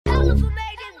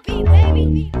I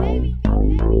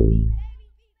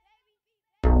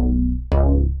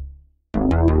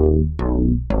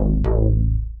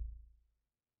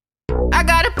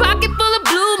got a pocket full of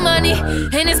blue money,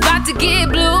 and it's about to get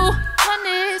blue.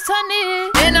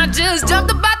 Honey, and I just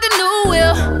jumped about the new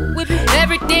wheel.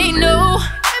 Everything new,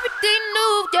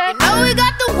 yeah. You know we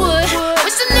got the wood,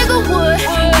 wish a nigga would.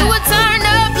 You would turn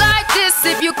up like this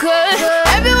if you could.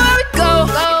 Everywhere we go,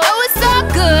 you know it's all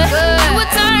good. You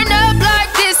would turn up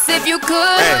like this if you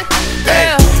could.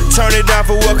 Hey, turn it down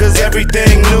for what? Cause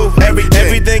everything new,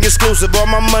 everything exclusive. All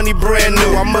my money brand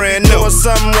new. I'm brand new. Doing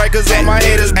something right cause all my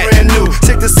haters brand new.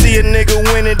 Sick to see a nigga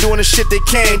winning, doing the shit they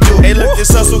can't do. Hey, look, this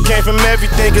hustle came from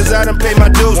everything cause I done paid my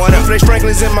dues. Flex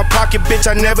Franklin's in my pocket, bitch,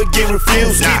 I never get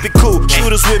refused. Keep it cool,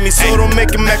 shooters with me, so don't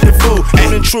make him act the fool.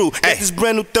 Good and true, got this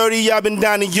brand new 30, I've been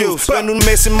down to you. Brand new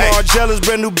Mason Margielas,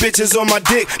 brand new bitches on my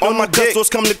dick. All my customers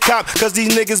come to cop, cause these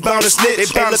niggas bound to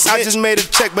snitch. Hey, look, I just made a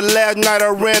check, but last night I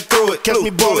ran through it. Catch me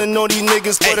ballin' on these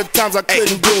niggas for the times I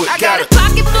couldn't do it. I got a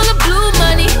pocket full of blue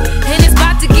money, and it's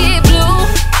about to get blue.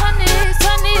 Honey,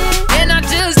 and I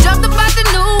just jumped about the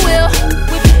new wheel.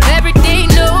 Everything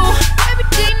new,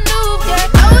 yeah.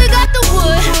 Know we got the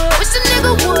wood, wish a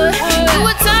nigga would. You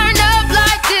would turn up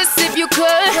like this if you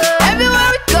could. Everywhere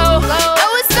we go,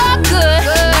 know it's all good.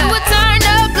 You would turn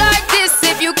up like this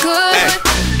if you could.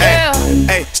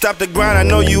 Hey, stop the grind, I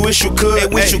know you wish you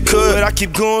could. But I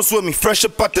keep going with me, fresh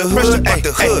up out the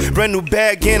hood. Brand new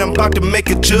bag in, I'm about to make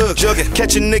a jug.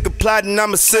 Catch a nigga plotting,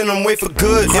 I'ma send him away for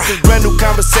good. If it's brand new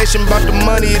conversation about the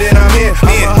money, then I'm in.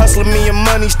 I'm a hustler, me and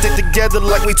money stick together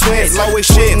like we twins. Always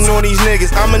shitting on these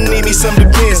niggas, I'ma need me some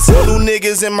depends. New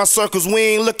niggas in my circles,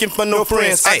 we ain't looking for no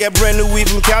friends. I got brand new weed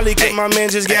from Cali, cause my man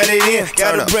just got it in.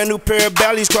 Got a brand new pair of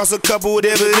ballies, cross a couple with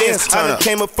evidence. I done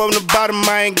came up from the bottom,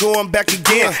 I ain't going back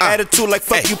again. Attitude like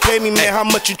fuck you pay me, man, how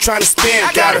much you tryna spend?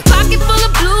 I got a pocket full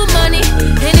of blue money,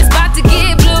 and it's about to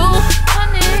get